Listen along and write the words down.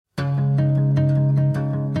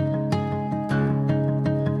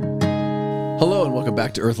Welcome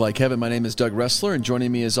back to Earth Like Heaven. My name is Doug Resler, and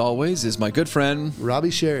joining me as always is my good friend, Robbie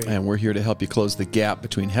Scherrei. And we're here to help you close the gap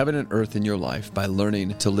between heaven and earth in your life by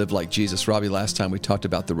learning to live like Jesus. Robbie, last time we talked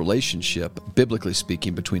about the relationship, biblically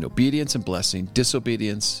speaking, between obedience and blessing,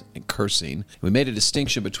 disobedience and cursing. We made a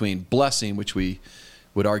distinction between blessing, which we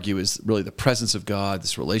would argue is really the presence of God,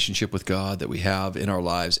 this relationship with God that we have in our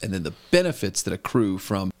lives, and then the benefits that accrue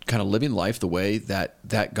from kind of living life the way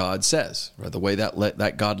that God says, or the way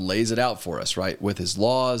that God lays it out for us, right, with his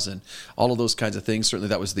laws and all of those kinds of things. Certainly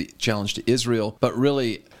that was the challenge to Israel. But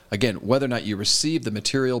really, again, whether or not you receive the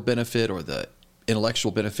material benefit or the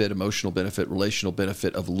intellectual benefit, emotional benefit, relational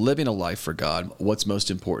benefit of living a life for God, what's most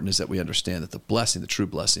important is that we understand that the blessing, the true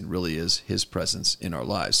blessing, really is his presence in our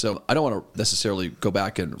lives. So I don't want to necessarily go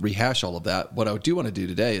back and rehash all of that. What I do want to do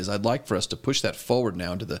today is I'd like for us to push that forward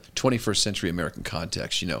now into the 21st century American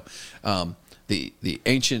context. You know, the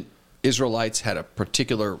ancient Israelites had a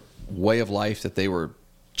particular way of life that they were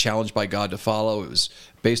challenged by God to follow. It was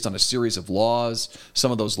based on a series of laws.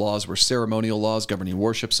 Some of those laws were ceremonial laws governing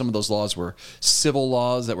worship. Some of those laws were civil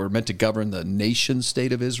laws that were meant to govern the nation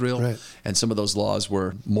state of Israel. Right. And some of those laws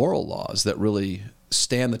were moral laws that really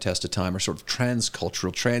stand the test of time, or sort of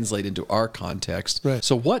transcultural, translate into our context. Right.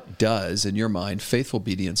 So what does, in your mind, faithful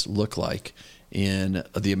obedience look like in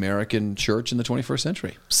the American church in the 21st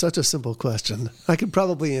century? Such a simple question. I could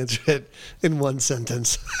probably answer it in one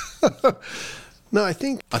sentence. No, I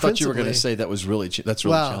thought you were going to say that's really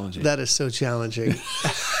challenging. That is so challenging.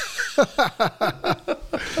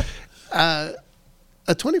 A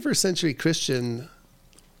 21st century Christian,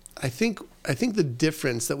 I think the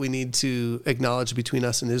difference that we need to acknowledge between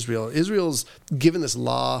us and Israel's given this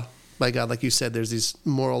law by God, like you said, there's these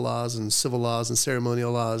moral laws and civil laws and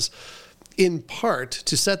ceremonial laws, in part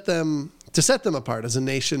to set them apart as a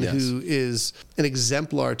nation who is an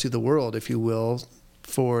exemplar to the world, if you will,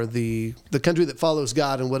 for the country that follows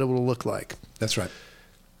God and what it will look like. That's right.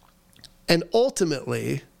 And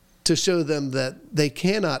ultimately, to show them that they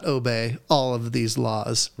cannot obey all of these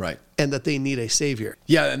laws, right, and that they need a Savior.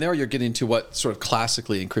 Yeah, and there you're getting to what sort of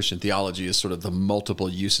classically in Christian theology is sort of the multiple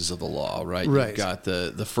uses of the law, right? Right. You've got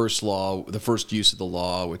the first law, the first use of the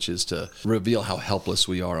law, which is to reveal how helpless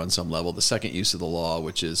we are on some level. The second use of the law,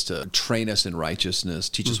 which is to train us in righteousness,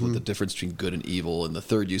 teach us what the difference between good and evil. And the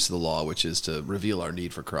third use of the law, which is to reveal our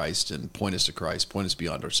need for Christ and point us to Christ, point us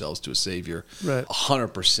beyond ourselves to a Savior. Right.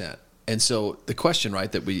 100%. And so the question,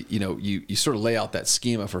 right, that we, you sort of lay out that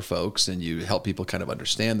schema for folks and you help people kind of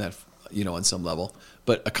understand that, on some level.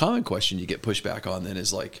 But a common question you get pushback on then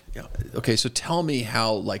is like, okay, so tell me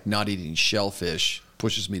how like not eating shellfish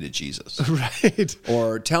pushes me to Jesus. Right.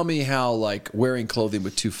 Or tell me how like wearing clothing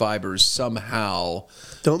with two fibers somehow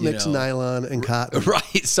don't mix nylon and cotton.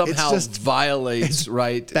 Right. Somehow violates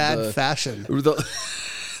bad fashion.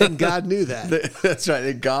 And God knew that. That's right.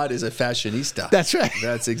 And God is a fashionista. That's right.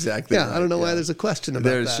 That's exactly right. I don't know why there's a question about that.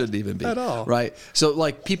 There shouldn't even be. At all. Right. So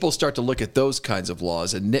like people start to look at those kinds of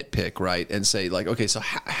laws and nitpick, right, and say like, okay, so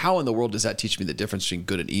how in the world does that teach me the difference between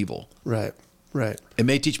good and evil? Right. Right. It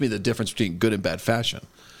may teach me the difference between good and bad fashion.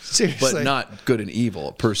 Seriously. But not good and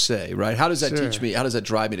evil per se, right? How does that teach me? How does that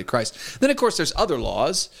drive me to Christ? Then, of course, there's other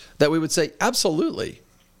laws that we would say, absolutely,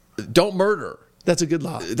 don't murder. That's a good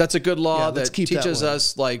law. That's a good law that teaches that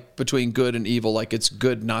us like between good and evil, like it's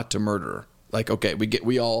good not to murder. Like, okay,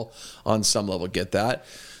 we all on some level get that.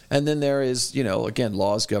 And then there is, again,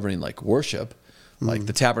 laws governing like worship. Like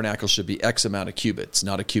the tabernacle should be X amount of cubits,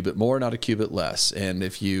 not a cubit more, not a cubit less. And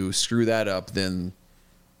if you screw that up, then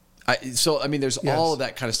there's all of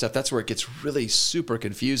that kind of stuff. That's where it gets really super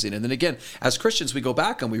confusing. And then again, as Christians, we go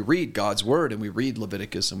back and we read God's word and we read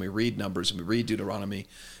Leviticus and we read Numbers and we read Deuteronomy,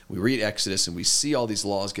 we read Exodus, and we see all these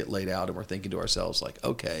laws get laid out and we're thinking to ourselves like,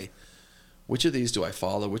 okay, which of these do I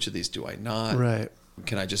follow? Which of these do I not? Right.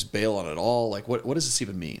 Can I just bail on it all? Like, what does this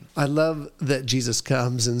even mean? I love that Jesus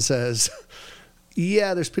comes and says,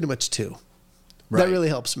 yeah, there's pretty much two. Right. That really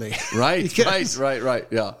helps me. Right, right.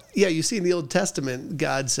 Yeah. Yeah, you see in the Old Testament,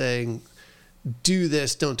 God saying, do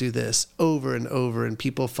this, don't do this, over and over. And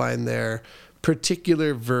people find their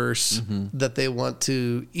particular verse that they want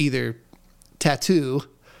to either tattoo,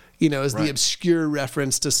 as the obscure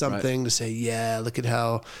reference to something to say, yeah, look at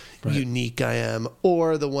how unique I am.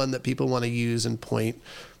 Or the one that people want to use and point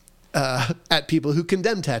at people who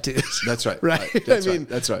condemn tattoos. That's right. Right? That's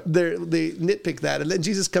right. They nitpick that. And then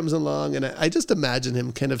Jesus comes along, and I just imagine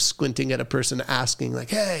him kind of squinting at a person asking,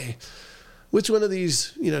 like, hey, which one of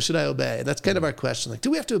these, should I obey? And that's kind of our question. Like,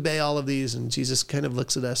 do we have to obey all of these? And Jesus kind of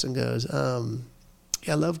looks at us and goes,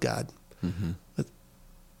 love God with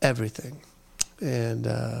everything and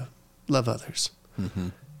love others.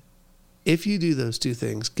 if you do those two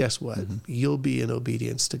things, guess what? You'll be in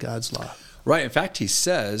obedience to God's law. Right. In fact, he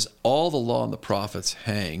says all the law and the prophets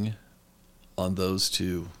hang on those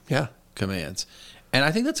two commands. And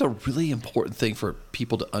I think that's a really important thing for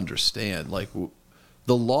people to understand. Like,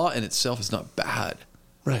 the law in itself is not bad.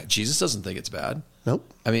 Right. Jesus doesn't think it's bad. Nope.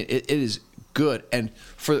 I mean, it is good. And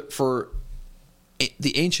for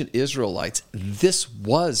the ancient Israelites, this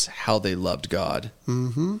was how they loved God.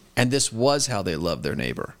 And this was how they loved their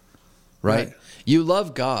neighbor. Right? You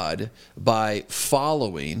love God by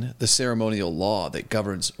following the ceremonial law that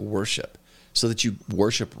governs worship, so that you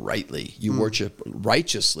worship rightly. You worship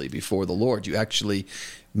righteously before the Lord. You actually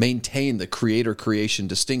maintain the creator-creation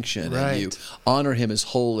distinction, and you honor him as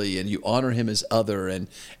holy, and you honor him as other, and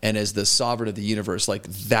as the sovereign of the universe. Like,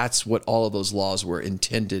 that's what all of those laws were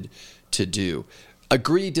intended to do.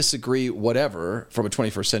 Agree, disagree, whatever, from a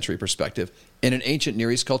 21st century perspective, in an ancient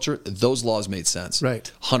Near East culture, those laws made sense. Right.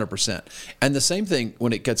 100%. And the same thing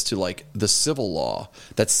when it gets to like the civil law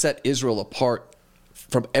that set Israel apart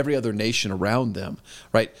from every other nation around them,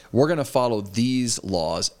 right? We're going to follow these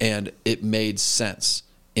laws, and it made sense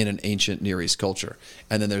in an ancient Near East culture.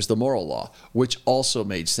 And then there's the moral law, which also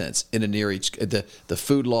made sense in a Near East, the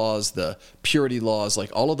food laws, the purity laws, like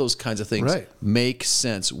all of those kinds of things make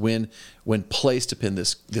sense when placed upon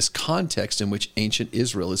this context in which ancient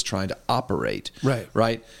Israel is trying to operate.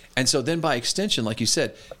 Right. And so then by extension, like you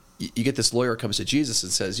said, you get this lawyer comes to Jesus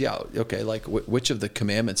and says, yeah, okay, like which of the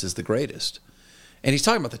commandments is the greatest? And he's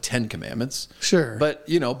talking about the 10 commandments. Sure. But,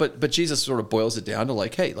 but Jesus sort of boils it down to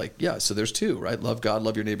like, hey, like, yeah, so there's two, right? Love God,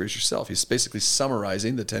 love your neighbor as yourself. He's basically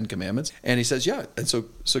summarizing the 10 commandments. And he says, yeah, and so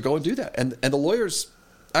go and do that. And the lawyer's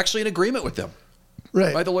actually in agreement with them.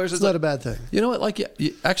 Right. The lawyer's it's not a bad thing. You know what? Like,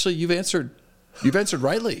 actually, you've answered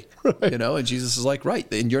rightly. And Jesus is like, right.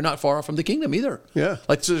 And you're not far off from the kingdom either. Yeah.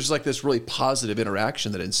 Like, so there's like this really positive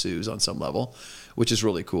interaction that ensues on some level, which is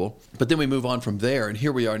really cool. But then we move on from there, and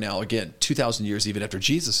here we are now again, 2,000 years even after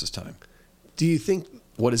Jesus' time. Do you think...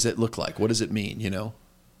 What does it look like? What does it mean,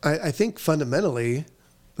 I think fundamentally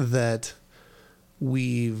that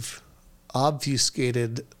we've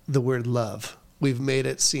obfuscated the word love. We've made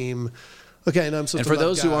it seem... Okay, and I'm supposed to love God.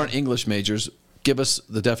 And for those who aren't English majors, give us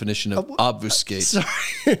the definition of obfuscate. Sorry.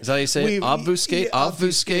 Is that how you say it? Obfuscate? Yeah,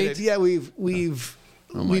 obfuscate? Yeah, we've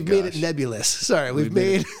made it nebulous. Sorry, we've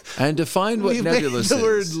made and defined what nebulous is. The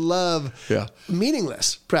word love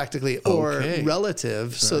meaningless, practically, or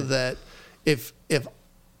relative, so that if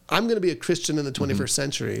I'm going to be a Christian in the 21st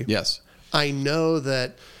century, I know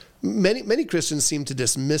that many Christians seem to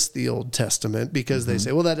dismiss the Old Testament because they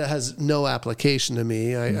say, well, that has no application to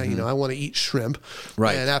me. I want to eat shrimp.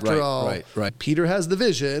 Right. And after all, Peter has the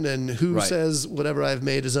vision, and who says whatever I've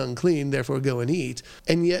made is unclean, therefore go and eat.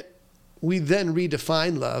 And yet we then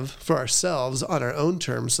redefine love for ourselves on our own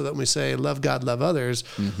terms, so that when we say love God, love others,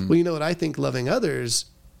 well, you know what I think loving others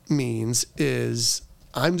means is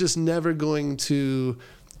I'm just never going to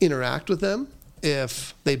interact with them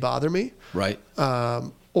if they bother me. Right.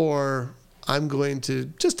 Or I'm going to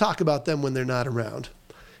just talk about them when they're not around.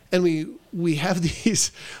 And we have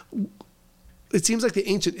these... It seems like the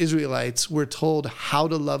ancient Israelites were told how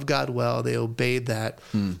to love God well. They obeyed that.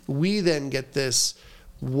 We then get this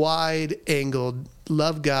wide-angled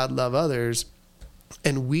love God, love others,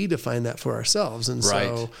 and we define that for ourselves. And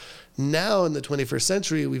so now in the 21st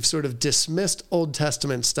century, we've sort of dismissed Old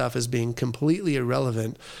Testament stuff as being completely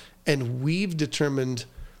irrelevant, and we've determined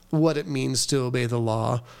what it means to obey the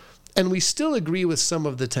law. And we still agree with some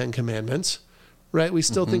of the 10 commandments, right? We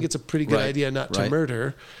still think it's a pretty good idea not to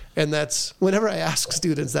murder. And that's, whenever I ask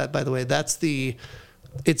students that, by the way,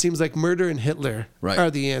 it seems like murder and Hitler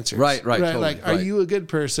are the answers. Right. Totally, like, are you a good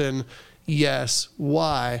person? Yes.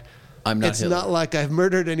 Why? I'm not It's Hitler. not like I've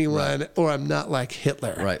murdered anyone, or I'm not like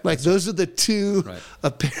Hitler. Right. Like, those are the two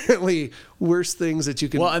apparently worst things that you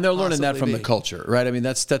can. Well, and they're learning that from the culture, right? I mean,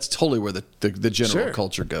 that's totally where the general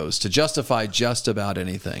culture goes, to justify just about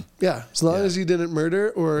anything. Yeah, as long as you didn't murder,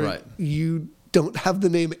 or you don't have the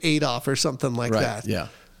name Adolf or something like that. Yeah.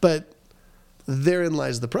 But therein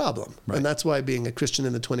lies the problem. And that's why, being a Christian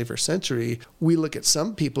in the 21st century, we look at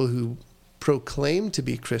some people who proclaim to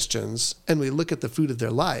be Christians, and we look at the fruit of their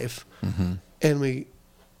life, and we,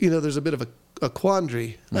 there's a bit of a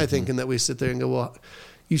quandary, I think, in that we sit there and go, well,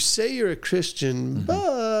 you say you're a Christian,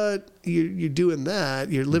 but you're doing that,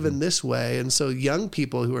 you're living this way. And so young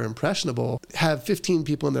people who are impressionable have 15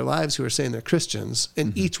 people in their lives who are saying they're Christians,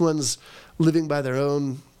 and each one's living by their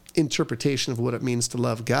own interpretation of what it means to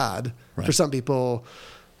love God. For some people,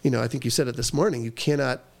 I think you said it this morning, you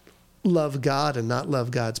cannot love God and not love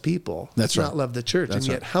God's people. That's right. Not love the church. That's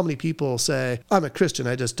and yet right. how many people say, I'm a Christian,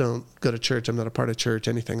 I just don't go to church, I'm not a part of church,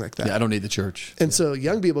 anything like that. Yeah, I don't need the church. And so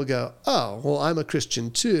young people go, oh, well, I'm a Christian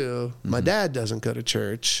too. My dad doesn't go to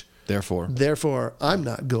church. Therefore, I'm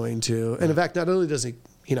not going to. And in fact, not only does he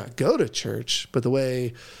not go to church, but the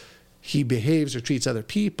way he behaves or treats other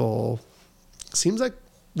people, seems like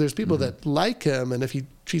there's people that like him. And if he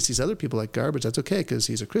treats these other people like garbage, that's okay because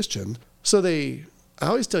he's a Christian. So I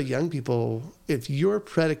always tell young people, if you're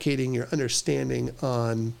predicating your understanding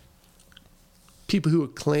on people who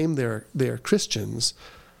claim they're Christians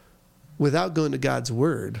without going to God's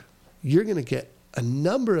word, you're going to get a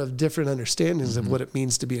number of different understandings of what it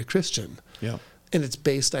means to be a Christian. Yeah. And it's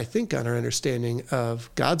based, I think, on our understanding of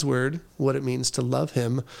God's word, what it means to love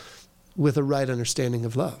him with a right understanding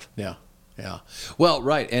of love. Yeah. Yeah. Well,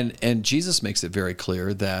 right. And Jesus makes it very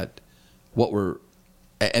clear that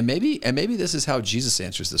and maybe this is how Jesus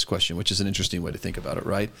answers this question, which is an interesting way to think about it,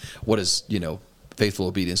 right? What does, faithful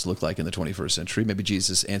obedience look like in the 21st century? Maybe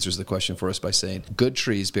Jesus answers the question for us by saying, good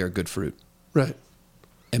trees bear good fruit. Right.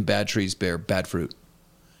 And bad trees bear bad fruit.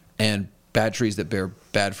 And bad trees that bear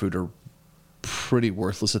bad fruit are pretty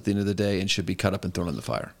worthless at the end of the day and should be cut up and thrown in the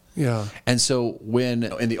fire. Yeah. And so when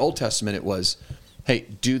in the Old Testament it was, hey,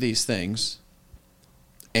 do these things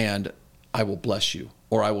and I will bless you,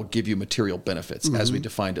 or I will give you material benefits, as we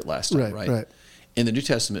defined it last time, right? In the New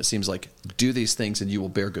Testament, it seems like do these things and you will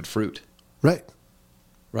bear good fruit. Right.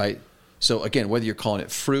 Right? So again, whether you're calling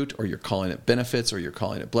it fruit or you're calling it benefits or you're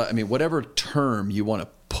calling it, whatever term you want to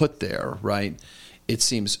put there, right? It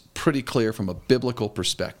seems pretty clear from a biblical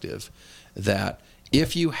perspective that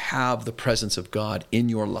if you have the presence of God in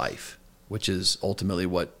your life, which is ultimately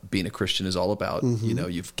what being a Christian is all about,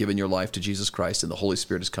 you've given your life to Jesus Christ and the Holy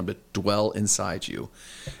Spirit has come to dwell inside you,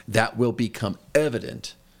 that will become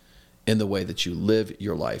evident in the way that you live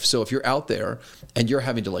your life. So if you're out there and you're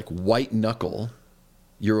having to white knuckle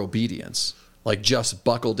your obedience, just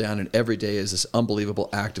buckle down and every day is this unbelievable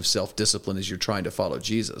act of self-discipline as you're trying to follow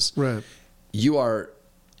Jesus. Right.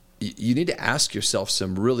 You need to ask yourself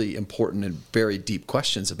some really important and very deep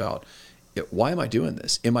questions about, why am I doing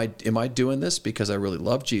this? Am I doing this because I really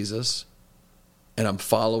love Jesus and I'm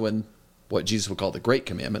following what Jesus would call the great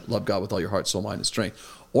commandment, love God with all your heart, soul, mind, and strength?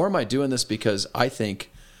 Or am I doing this because I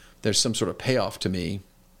think there's some sort of payoff to me?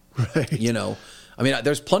 Right.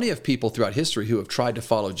 There's plenty of people throughout history who have tried to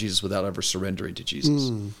follow Jesus without ever surrendering to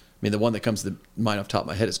Jesus. The one that comes to mind off the top of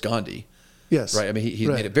my head is Gandhi. Yes. Right. He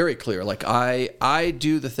made it very clear. I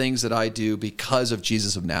do the things that I do because of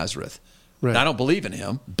Jesus of Nazareth. Right. And I don't believe in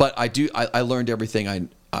him, but I do. I learned everything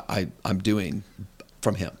I'm doing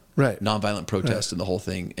from him. Right. Nonviolent protest and the whole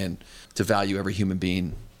thing, and to value every human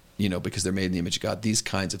being, because they're made in the image of God. These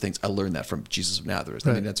kinds of things, I learned that from Jesus of Nazareth.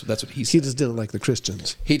 Right. That's what he said. He just didn't like the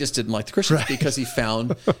Christians. He just didn't like the Christians because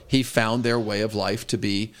he found their way of life to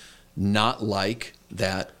be not like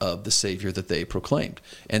that of the Savior that they proclaimed.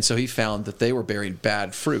 And so he found that they were bearing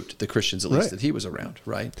bad fruit, the Christians at least that he was around,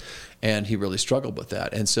 right? And he really struggled with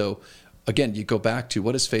that. And so again, you go back to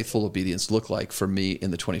what does faithful obedience look like for me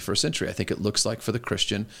in the 21st century? I think it looks like for the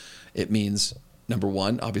Christian, it means, number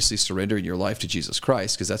one, obviously surrendering your life to Jesus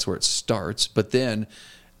Christ, because that's where it starts. But then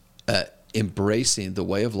embracing the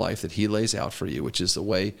way of life that he lays out for you, which is the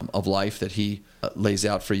way of life that he lays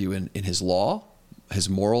out for you in his law, his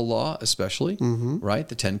moral law especially, right?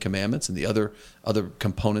 The 10 Commandments and the other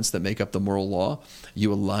components that make up the moral law.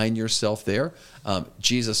 You align yourself there.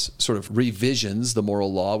 Jesus sort of revisions the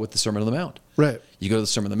moral law with the Sermon on the Mount. Right. You go to the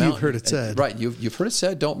Sermon on the Mount. You've heard it said. Right. You've heard it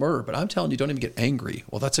said, don't murder. But I'm telling you, don't even get angry.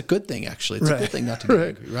 Well, that's a good thing, actually. It's a good thing not to get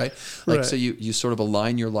angry, right? So you sort of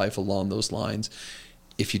align your life along those lines.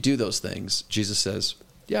 If you do those things, Jesus says,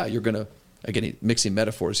 yeah, you're going to, again, mixing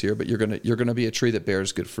metaphors here, but you're gonna be a tree that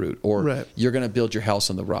bears good fruit, or you're gonna build your house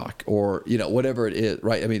on the rock, or whatever it is,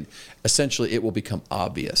 right? Essentially, it will become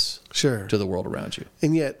obvious to the world around you.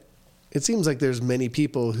 And yet, it seems like there's many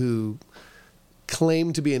people who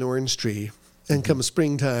claim to be an orange tree, and come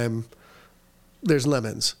springtime, there's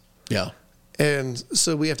lemons. Yeah. And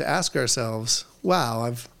so we have to ask ourselves,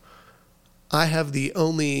 wow, I have the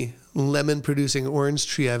only lemon-producing orange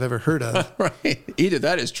tree I've ever heard of. Right. Either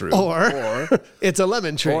that is true, or it's a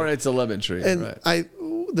lemon tree. Or it's a lemon tree. And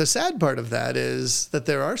the sad part of that is that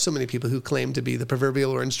there are so many people who claim to be the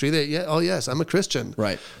proverbial orange tree that, oh yes, I'm a Christian.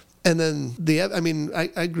 Right. And then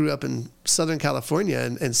I grew up in Southern California,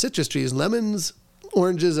 and citrus trees, lemons,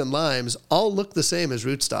 oranges, and limes all look the same as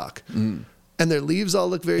rootstock. And their leaves all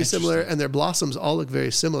look very similar, and their blossoms all look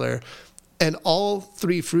very similar. And all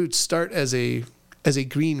three fruits start as a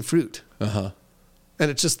green fruit. And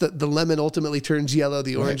And it's just that the lemon ultimately turns yellow,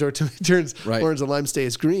 the orange ultimately turns orange, the lime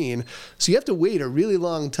stays green. So you have to wait a really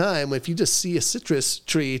long time if you just see a citrus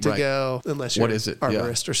tree to go, unless you're what is it?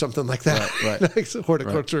 arborist or something like that, like a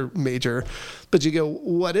horticulture major. But you go,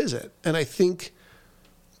 what is it? And I think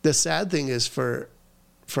the sad thing is for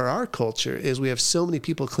our culture is we have so many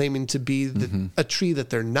people claiming to be a tree that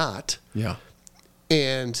they're not. Yeah.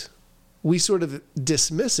 And we sort of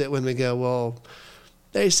dismiss it when we go, well,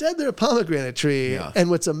 they said they're a pomegranate tree. Yeah. And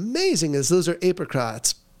what's amazing is those are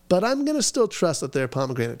apricots, but I'm going to still trust that they're a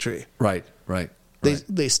pomegranate tree. Right.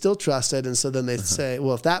 They still trust it. And so then they say,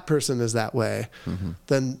 well, if that person is that way,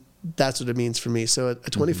 then that's what it means for me. So a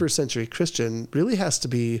 21st century Christian really has to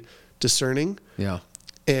be discerning. Yeah.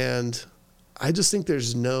 And I just think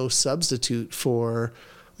there's no substitute for,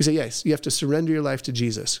 we say, yes, you have to surrender your life to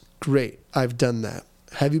Jesus. Great. I've done that.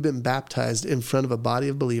 Have you been baptized in front of a body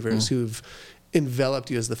of believers who've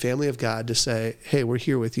enveloped you as the family of God to say, hey, we're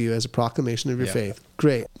here with you as a proclamation of your faith?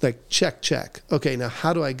 Great. Like, check. Okay, now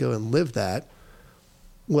how do I go and live that?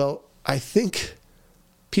 Well, I think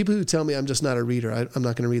people who tell me I'm just not a reader, I'm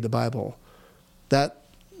not going to read the Bible,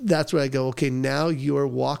 that's where I go, okay, now you're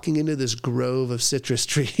walking into this grove of citrus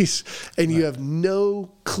trees and you have no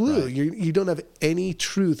clue. You don't have any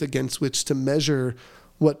truth against which to measure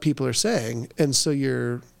what people are saying. And so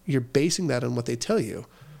you're basing that on what they tell you.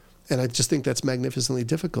 And I just think that's magnificently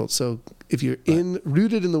difficult. So if you're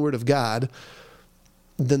rooted in the Word of God,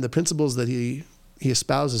 then the principles that he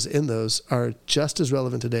espouses in those are just as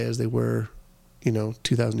relevant today as they were,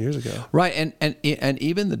 2,000 years ago. Right. And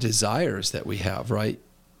even the desires that we have, right?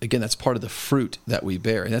 Again, that's part of the fruit that we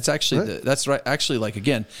bear. And that's actually actually, like,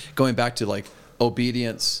 again, going back to like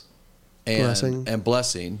obedience and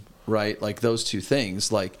blessing, right? Like those two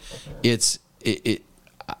things, like it's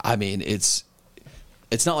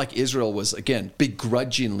not like Israel was, again,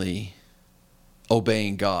 begrudgingly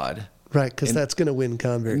obeying God. Right, because that's going to win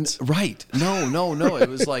converts. Right. No. It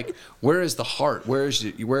was like, where is the heart? Where is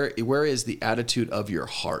the attitude of your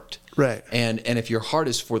heart? Right. And if your heart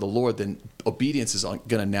is for the Lord, then obedience is going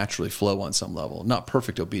to naturally flow on some level. Not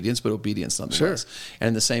perfect obedience, but obedience nonetheless. Sure. And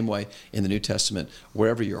in the same way, in the New Testament,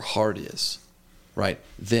 wherever your heart is, right,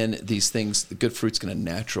 then these things, the good fruit's going to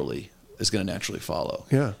naturally follow.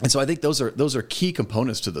 Yeah. And so I think those are key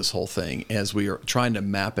components to this whole thing as we are trying to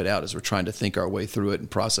map it out, as we're trying to think our way through it and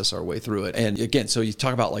process our way through it. And again, so you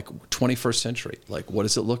talk about like 21st century, like what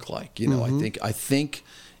does it look like? I think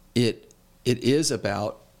it is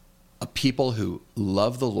about a people who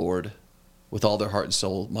love the Lord with all their heart and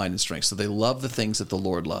soul, mind and strength. So they love the things that the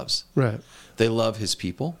Lord loves. Right. They love his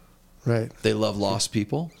people. Right. They love lost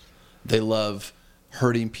people. They love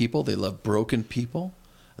hurting people. They love broken people.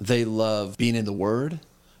 They love being in the Word.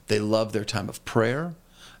 They love their time of prayer.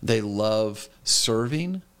 They love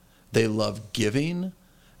serving. They love giving.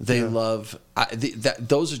 They love...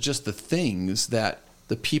 those are just the things that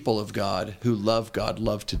the people of God who love God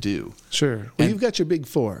love to do. Sure. Well, you've got your big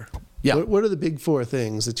four. Yeah. What are the big four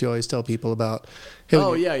things that you always tell people about? Hey,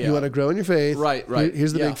 you want to grow in your faith. Right.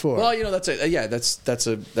 Here's the big four. Well,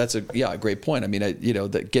 that's a great point. I mean,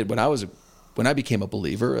 when I became a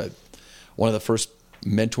believer, one of the first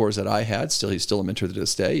mentors that I had, he's still a mentor to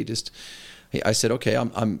this day. I said, okay,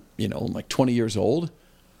 I'm like 20 years old.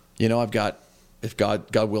 I've got, if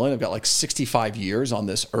God willing, I've got like 65 years on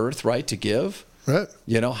this earth, right, to give. Right.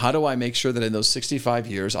 How do I make sure that in those 65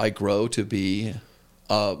 years I grow to be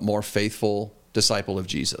a more faithful disciple of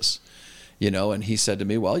Jesus? And he said to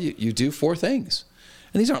me, well, you do four things.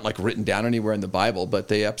 And these aren't like written down anywhere in the Bible, but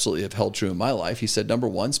they absolutely have held true in my life. He said, number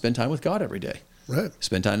one, spend time with God every day. Right.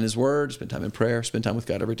 Spend time in his word, spend time in prayer, spend time with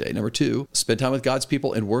God every day. Number two, spend time with God's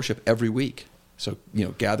people in worship every week. So,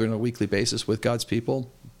 gathering on a weekly basis with God's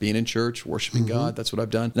people, being in church, worshiping God. That's what I've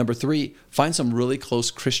done. Number three, find some really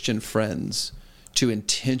close Christian friends to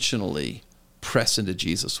intentionally press into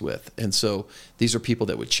Jesus with. And so these are people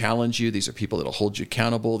that would challenge you. These are people that will hold you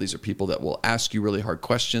accountable. These are people that will ask you really hard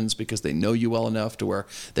questions because they know you well enough to where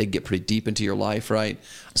they get pretty deep into your life, right?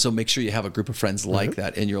 So make sure you have a group of friends like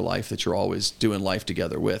that in your life that you're always doing life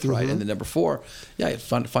together with, right? And then number four,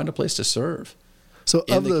 find a place to serve. So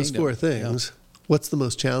of those four things, what's the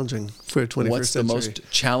most challenging for a 21st century? What's the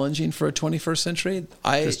most challenging for a 21st century?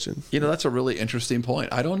 Christian. That's a really interesting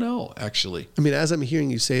point. I don't know, actually. I mean, as I'm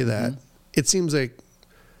hearing you say that, it seems like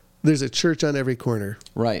there's a church on every corner.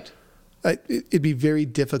 Right. It'd be very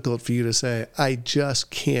difficult for you to say, I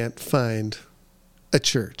just can't find a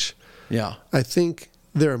church. Yeah. I think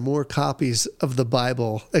there are more copies of the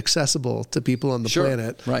Bible accessible to people on the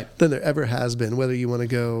planet than there ever has been. Whether you want to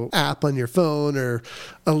go app on your phone or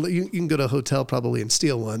you can go to a hotel probably and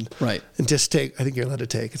steal one. Right. And just take, I think you're allowed to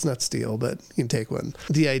take, it's not steal, but you can take one.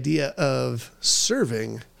 The idea of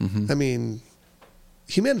serving, I mean,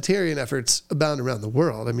 humanitarian efforts abound around the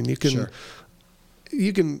world. I mean, you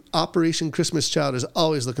can Operation Christmas Child is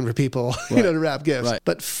always looking for people, to wrap gifts. Right.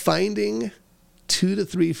 But finding 2 to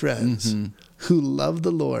 3 friends who love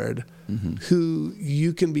the Lord, who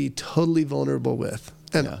you can be totally vulnerable with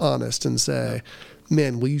and honest and say,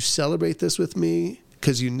 man, will you celebrate this with me?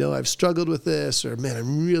 Because I've struggled with this, or man,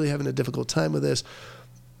 I'm really having a difficult time with this.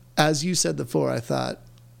 As you said before, I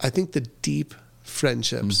think the deep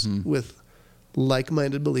friendships with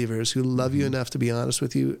like-minded believers who love you enough to be honest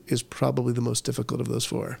with you is probably the most difficult of those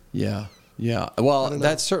 4. Yeah. Yeah. Well,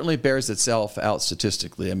 that certainly bears itself out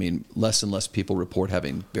statistically. I mean, less and less people report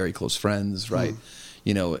having very close friends, right?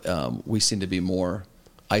 We seem to be more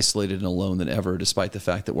isolated and alone than ever, despite the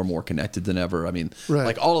fact that we're more connected than ever. I mean,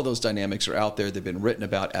 like all of those dynamics are out there. They've been written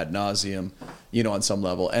about ad nauseum, on some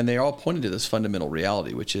level, and they all pointed to this fundamental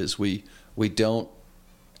reality, which is we don't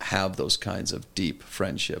have those kinds of deep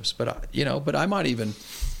friendships. But but I might even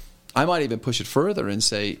push it further and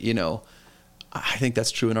say, I think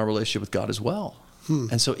that's true in our relationship with God as well.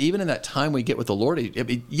 And so even in that time we get with the Lord,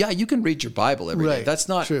 you can read your Bible every day. That's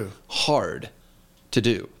not hard to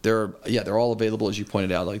do. They're all available, as you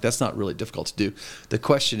pointed out. Like, that's not really difficult to do. The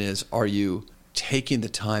question is, are you taking the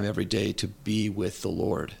time every day to be with the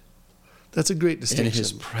Lord? That's a great distinction. In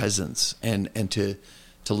His presence, and to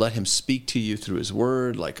let Him speak to you through His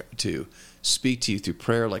Word, like to speak to you through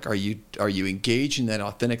prayer. Like, are you engaging that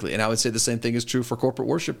authentically? And I would say the same thing is true for corporate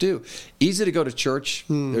worship too. Easy to go to church.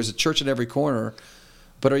 There's a church at every corner,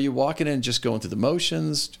 but are you walking in and just going through the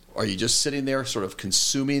motions? Are you just sitting there sort of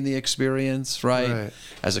consuming the experience, right?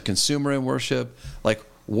 As a consumer in worship? Like,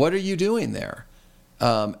 what are you doing there?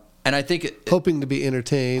 And I think hoping to be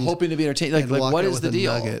entertained. Like what is the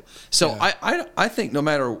deal? Nugget. So I think no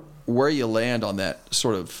matter where you land on that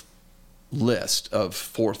sort of list of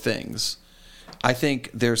 4 things, I think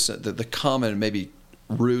there's the common maybe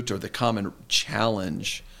root or the common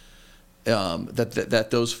challenge that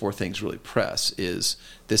those 4 things really press is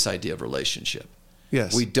this idea of relationship.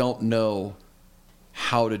 Yes. We don't know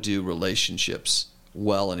how to do relationships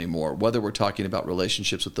well anymore, whether we're talking about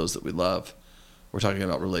relationships with those that we love, we're talking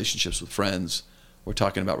about relationships with friends, we're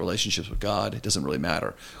talking about relationships with God. It doesn't really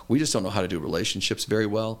matter. We just don't know how to do relationships very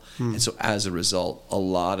well. And so as a result, a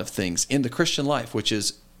lot of things in the Christian life, which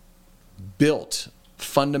is built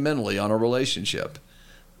fundamentally on a relationship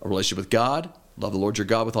with God. Love the Lord your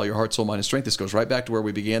God with all your heart, soul, mind, and strength. This goes right back to where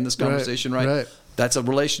we began this conversation, right? That's a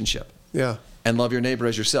relationship. Yeah. And love your neighbor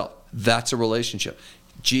as yourself. That's a relationship.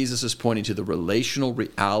 Jesus is pointing to the relational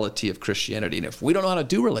reality of Christianity. And if we don't know how to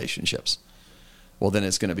do relationships, well, then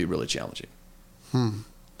it's going to be really challenging.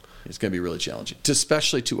 It's going to be really challenging,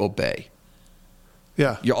 especially to obey.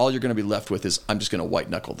 Yeah. All you're going to be left with is, I'm just going to white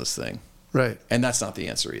knuckle this thing. Right. And that's not the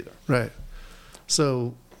answer either. Right.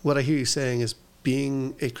 So what I hear you saying is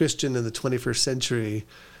being a Christian in the 21st century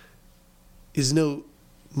is no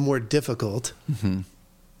more difficult, and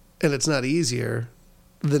it's not easier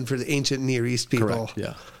than for the ancient Near East people. Correct.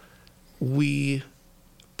 Yeah. We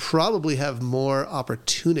probably have more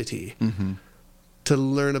opportunity to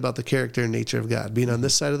learn about the character and nature of God, being on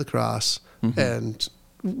this side of the cross and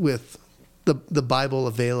with the Bible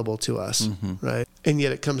available to us, right? And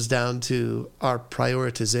yet it comes down to our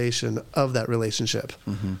prioritization of that relationship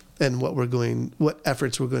and what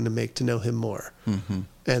efforts we're going to make to know Him more.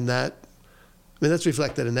 And that's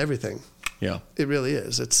reflected in everything. Yeah, it really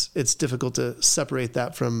is. It's difficult to separate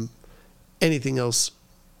that from anything else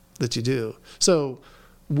that you do. So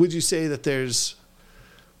would you say that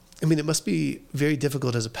it must be very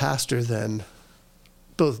difficult as a pastor then,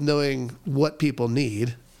 both knowing what people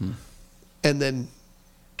need and then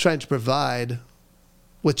trying to provide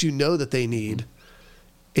what you know that they need,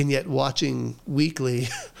 and yet watching weekly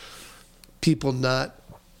people not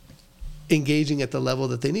engaging at the level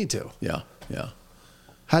that they need to. Yeah, yeah.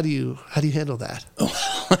 How do you handle that?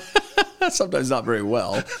 Sometimes not very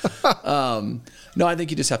well. No, I think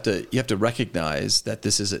you just have to recognize that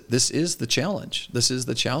this is the challenge. This is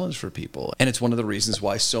the challenge for people, and it's one of the reasons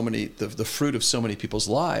why the fruit of so many people's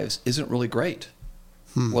lives isn't really great.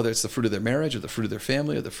 Whether it's the fruit of their marriage or the fruit of their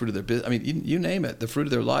family or the fruit of their business. I mean, you name it. The fruit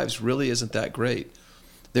of their lives really isn't that great.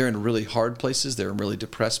 They're in really hard places. They're in really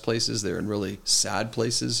depressed places. They're in really sad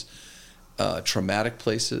places, traumatic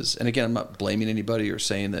places. And again, I'm not blaming anybody or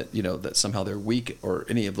saying that, that somehow they're weak or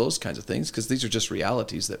any of those kinds of things, because these are just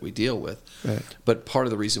realities that we deal with. Right. But part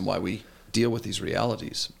of the reason why we deal with these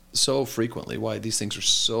realities so frequently, why these things are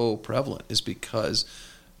so prevalent, is because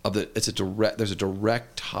of there's a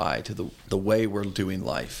direct tie to the way we're doing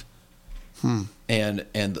life. And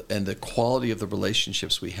the quality of the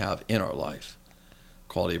relationships we have in our life,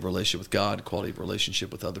 quality of relationship with God, quality of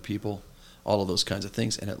relationship with other people, all of those kinds of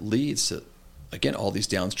things. And it leads to, again, all these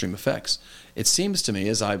downstream effects. It seems to me,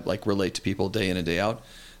 as I relate to people day in and day out,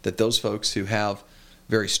 that those folks who have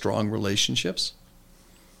very strong relationships,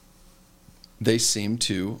 they seem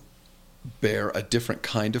to bear a different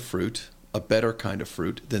kind of fruit, a better kind of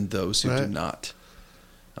fruit than those who do not.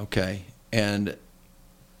 Okay? And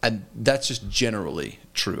that's just generally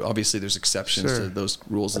true. Obviously, there's exceptions to those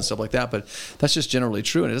rules and stuff like that, but that's just generally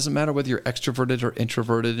true. And it doesn't matter whether you're extroverted or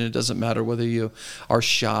introverted, and it doesn't matter whether you are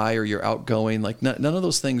shy or you're outgoing. Like none of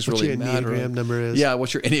those things really matter. What your Enneagram number is. Yeah,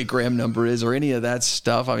 what your Enneagram number is, or any of that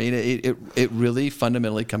stuff. I mean, it really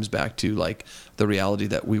fundamentally comes back to like the reality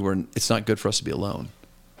that it's not good for us to be alone.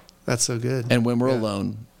 That's so good. And when we're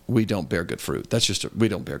alone, we don't bear good fruit. We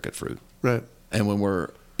don't bear good fruit. Right. And when we're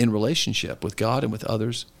in relationship with God and with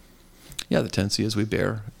others, the tendency is we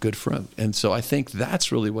bear good fruit. And so I think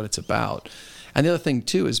that's really what it's about. And the other thing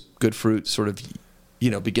too is good fruit sort of,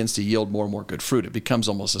 begins to yield more and more good fruit. It becomes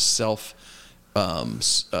almost a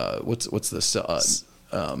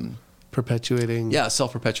perpetuating. Yeah,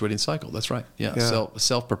 self-perpetuating cycle. That's right. Yeah.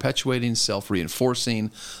 Self-perpetuating,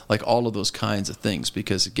 self-reinforcing, like all of those kinds of things.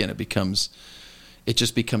 Because again, it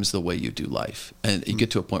just becomes the way you do life. And you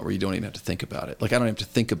get to a point where you don't even have to think about it. Like I don't have to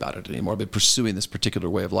think about it anymore. I've been pursuing this particular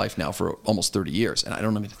way of life now for almost 30 years, and I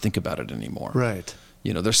don't have to think about it anymore. Right.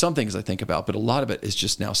 There's some things I think about, but a lot of it is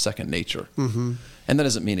just now second nature. Mm-hmm. And that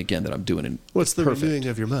doesn't mean, again, that I'm doing it What's the renewing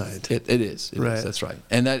of your mind? It is. That's right.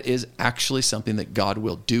 And that is actually something that God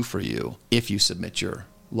will do for you if you submit your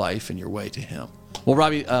life and your way to Him. Well,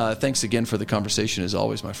 Robbie, thanks again for the conversation as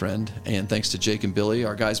always, my friend. And thanks to Jake and Billy,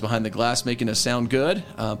 our guys behind the glass, making us sound good.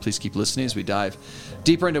 Please keep listening as we dive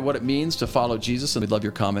deeper into what it means to follow Jesus. And we'd love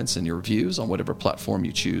your comments and your reviews on whatever platform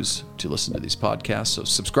you choose to listen to these podcasts. So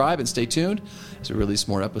subscribe and stay tuned as we release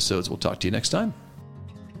more episodes. We'll talk to you next time.